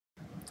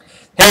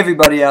Hey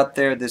everybody out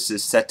there, this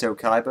is Seto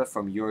Kaiba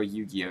from your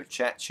Yu-Gi-Oh!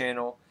 Chat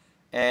channel,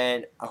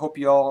 and I hope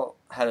you all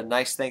had a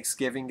nice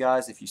Thanksgiving,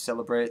 guys, if you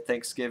celebrated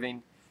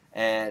Thanksgiving.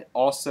 And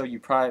also, you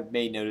probably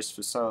may notice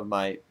for some of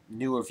my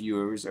newer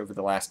viewers over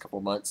the last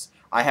couple months,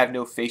 I have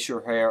no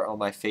facial hair on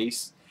my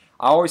face.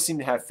 I always seem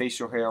to have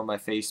facial hair on my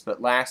face,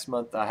 but last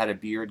month I had a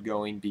beard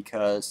going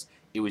because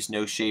it was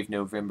No Shave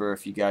November,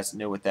 if you guys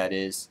know what that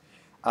is.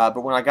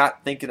 But when I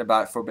got thinking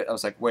about it for a bit, I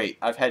was like, wait,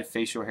 I've had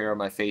facial hair on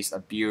my face, a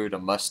beard, a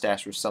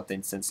mustache, or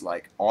something since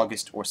like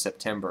August or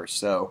September.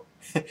 So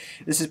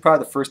this is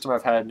probably the first time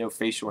I've had no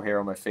facial hair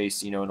on my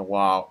face, in a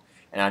while.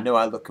 And I know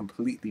I look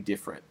completely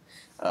different.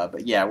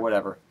 But yeah,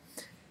 whatever.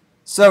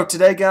 So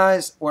today,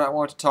 guys, what I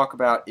want to talk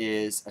about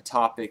is a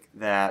topic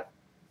that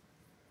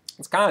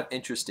it's kind of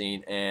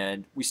interesting.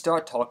 And we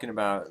start talking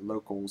about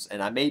locals,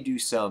 and I may do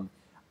some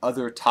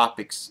other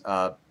topics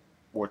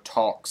or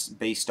talks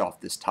based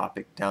off this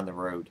topic down the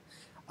road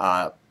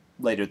uh,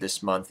 later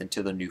this month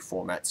until the new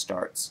format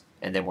starts,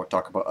 and then we'll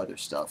talk about other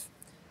stuff.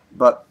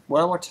 But what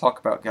I want to talk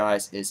about,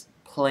 guys, is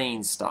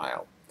playing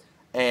style,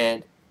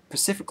 and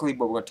specifically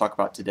what we're going to talk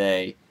about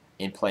today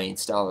in playing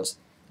style is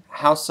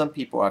how some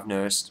people I've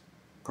noticed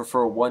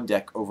prefer one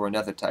deck over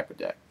another type of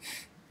deck.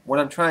 What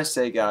I'm trying to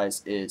say,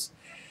 guys, is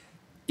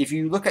if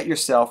you look at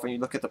yourself and you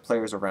look at the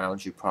players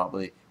around you,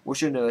 probably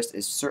what you'll notice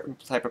is certain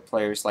type of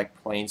players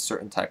like playing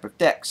certain type of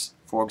decks.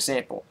 For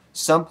example,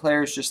 some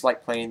players just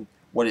like playing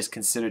what is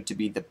considered to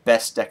be the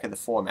best deck of the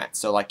format,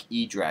 so like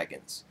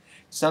E-Dragons.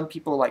 Some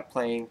people like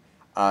playing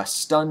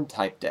stun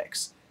type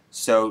decks.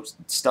 So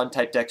stun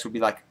type decks would be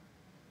like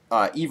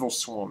evil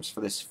swarms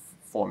for this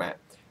format.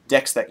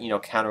 Decks that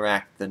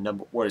counteract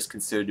what is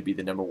considered to be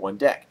the #1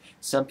 deck.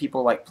 Some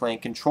people like playing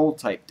control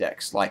type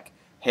decks like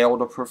Hail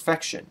to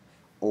Perfection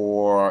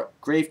or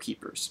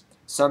Gravekeepers.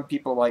 Some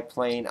people like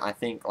playing, I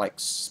think, like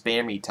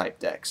spammy type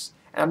decks.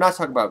 And I'm not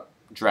talking about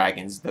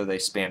dragons, though they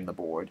spam the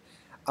board.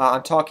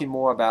 I'm talking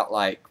more about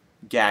like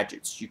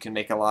gadgets. You can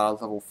make a lot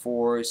of level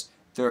 4s.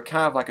 They're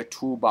kind of like a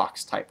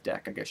toolbox type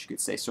deck, I guess you could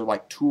say. So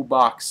like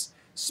toolbox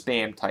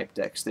spam type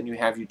decks. Then you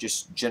have your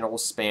just general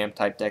spam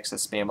type decks that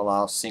spam a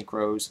lot of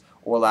synchros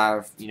or a lot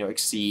of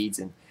exceeds,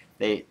 and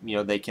they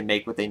can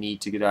make what they need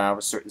to get out of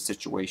a certain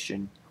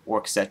situation, or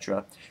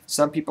etc.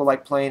 Some people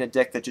like playing a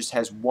deck that just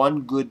has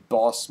one good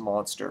boss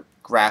monster.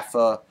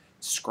 Grapha,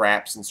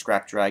 Scraps, and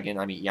Scrap Dragon.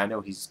 I mean, yeah, I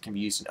know he can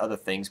be used in other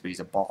things, but he's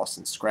a boss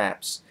in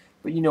Scraps.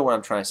 But you know what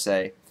I'm trying to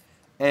say.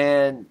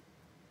 And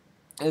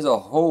there's a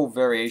whole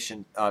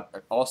variation.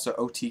 Also,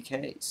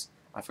 OTKs.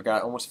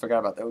 Almost forgot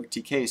about the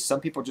OTKs. Some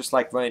people just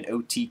like running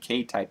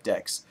OTK type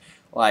decks,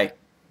 like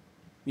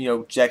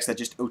decks that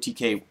just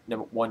OTK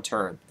one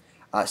turn.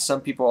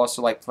 Some people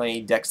also like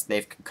playing decks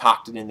they've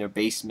concocted in their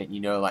basement,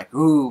 like,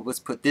 ooh, let's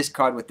put this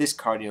card with this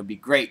card, it'll be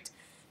great.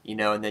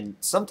 And then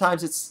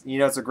sometimes it's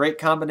a great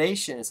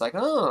combination. It's like,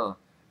 oh,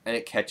 and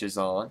it catches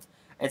on.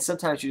 And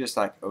sometimes you're just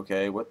like,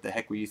 okay, what the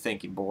heck were you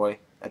thinking, boy?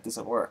 That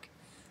doesn't work.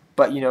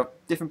 But,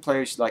 different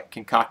players like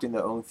concocting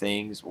their own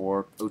things,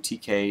 or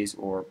OTKs,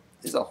 or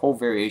there's a whole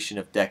variation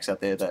of decks out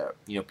there that,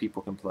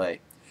 people can play.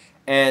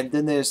 And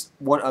then there's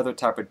one other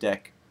type of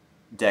deck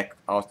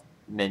I'll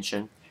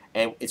mention,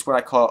 and it's what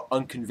I call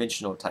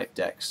unconventional type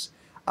decks.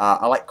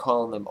 I like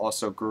calling them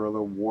also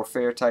guerrilla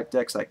warfare type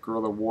decks, like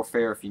guerrilla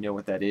warfare. If you know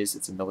what that is,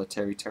 it's a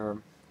military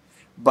term.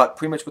 But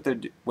pretty much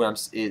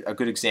a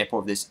good example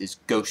of this is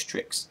Ghost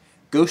Tricks.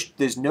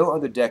 There's no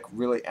other deck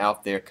really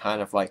out there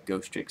kind of like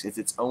Ghost Tricks. It's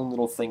its own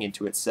little thing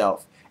into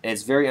itself, and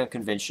it's very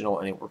unconventional,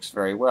 and it works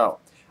very well.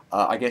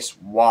 I guess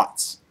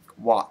Watts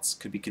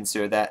could be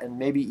considered that, and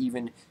maybe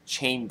even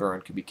Chain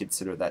Burn could be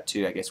considered that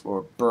too, I guess,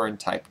 or burn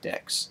type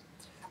decks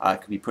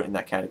could be put in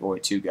that category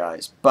too,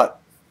 guys. But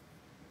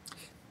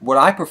what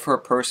I prefer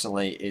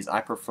personally is I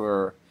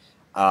prefer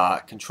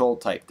control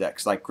type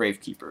decks like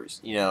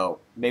Gravekeepers.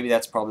 Maybe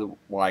that's probably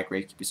why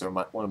Gravekeepers are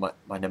one of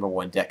my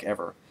 #1 deck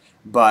ever.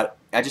 But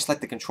I just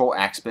like the control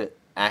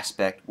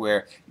aspect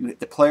where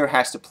the player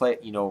has to play,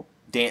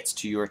 dance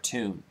to your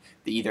tune.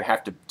 They either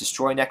have to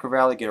destroy Necro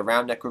Valley, get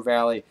around Necro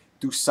Valley,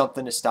 do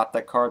something to stop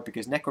that card,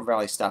 because Necro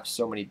Valley stops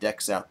so many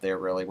decks out there,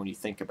 really, when you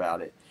think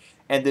about it.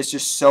 And there's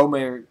just so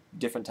many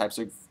different types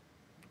of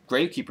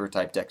Gravekeeper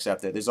type decks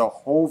out there. There's a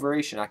whole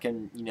variation. I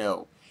can,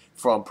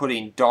 from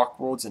putting Dark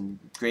Worlds and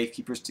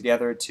Gravekeepers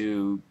together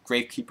to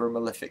Gravekeeper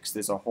Malefics.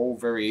 There's a whole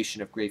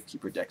variation of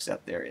Gravekeeper decks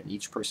out there, and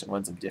each person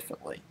runs them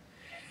differently.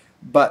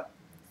 But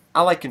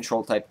I like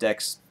control type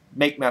decks.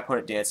 Make my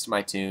opponent dance to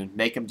my tune.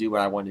 Make them do what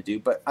I want to do.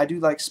 But I do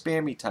like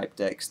spammy type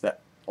decks that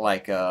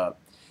like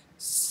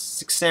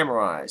Six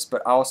Samurais.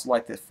 But I also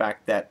like the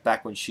fact that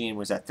back when Sheen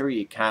was at 3,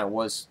 it kind of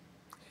was,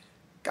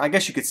 I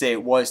guess you could say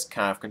it was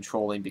kind of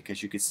controlling,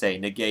 because you could say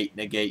negate,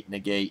 negate,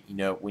 negate,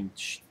 when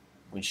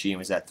Sheen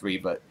was at 3.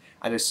 But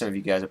I know some of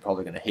you guys are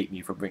probably going to hate me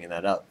for bringing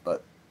that up,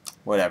 but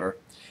whatever.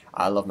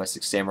 I love my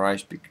Six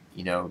Samurais,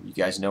 you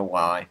guys know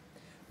why.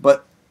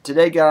 But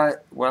today, guys,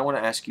 what I want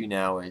to ask you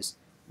now is,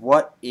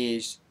 what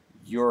is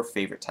your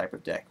favorite type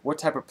of deck? What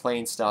type of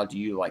playing style do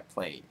you like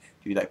playing?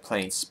 Do you like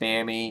playing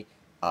spammy,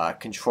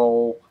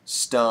 control,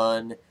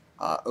 stun,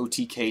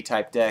 OTK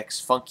type decks,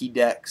 funky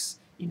decks,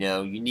 you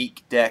know,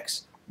 unique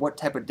decks. What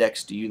type of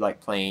decks do you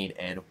like playing,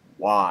 and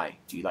why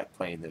do you like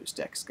playing those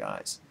decks,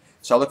 guys?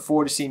 So I look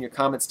forward to seeing your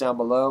comments down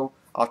below.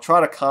 I'll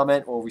try to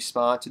comment or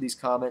respond to these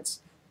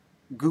comments.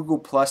 Google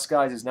Plus,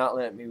 guys, is not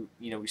letting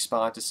me,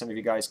 respond to some of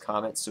you guys'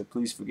 comments, so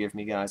please forgive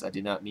me, guys. I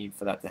did not mean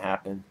for that to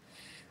happen.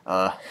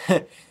 Uh,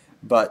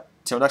 but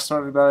till next time,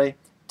 everybody,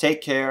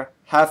 take care,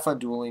 have fun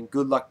dueling,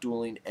 good luck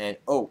dueling, and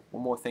oh,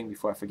 one more thing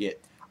before I forget.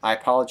 I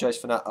apologize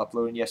for not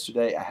uploading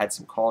yesterday. I had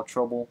some call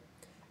trouble.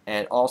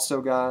 And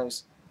also,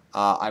 guys,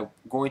 I'm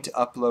going to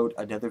upload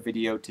another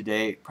video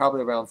today,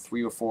 probably around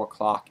 3 or 4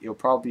 o'clock. It'll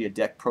probably be a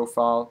deck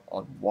profile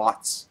on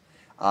Watts,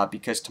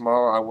 because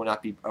tomorrow I will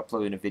not be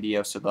uploading a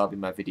video, so that'll be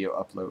my video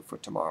upload for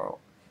tomorrow.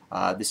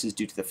 This is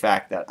due to the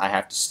fact that I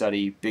have to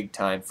study big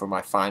time for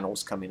my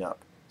finals coming up.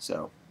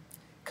 So,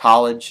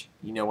 college,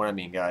 you know what I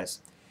mean,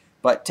 guys.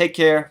 But take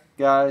care,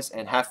 guys,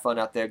 and have fun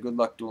out there. Good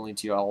luck dueling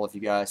to all of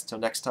you guys. Till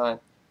next time,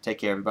 take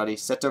care, everybody.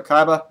 Seto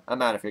Kaiba,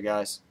 I'm out of here,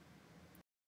 guys.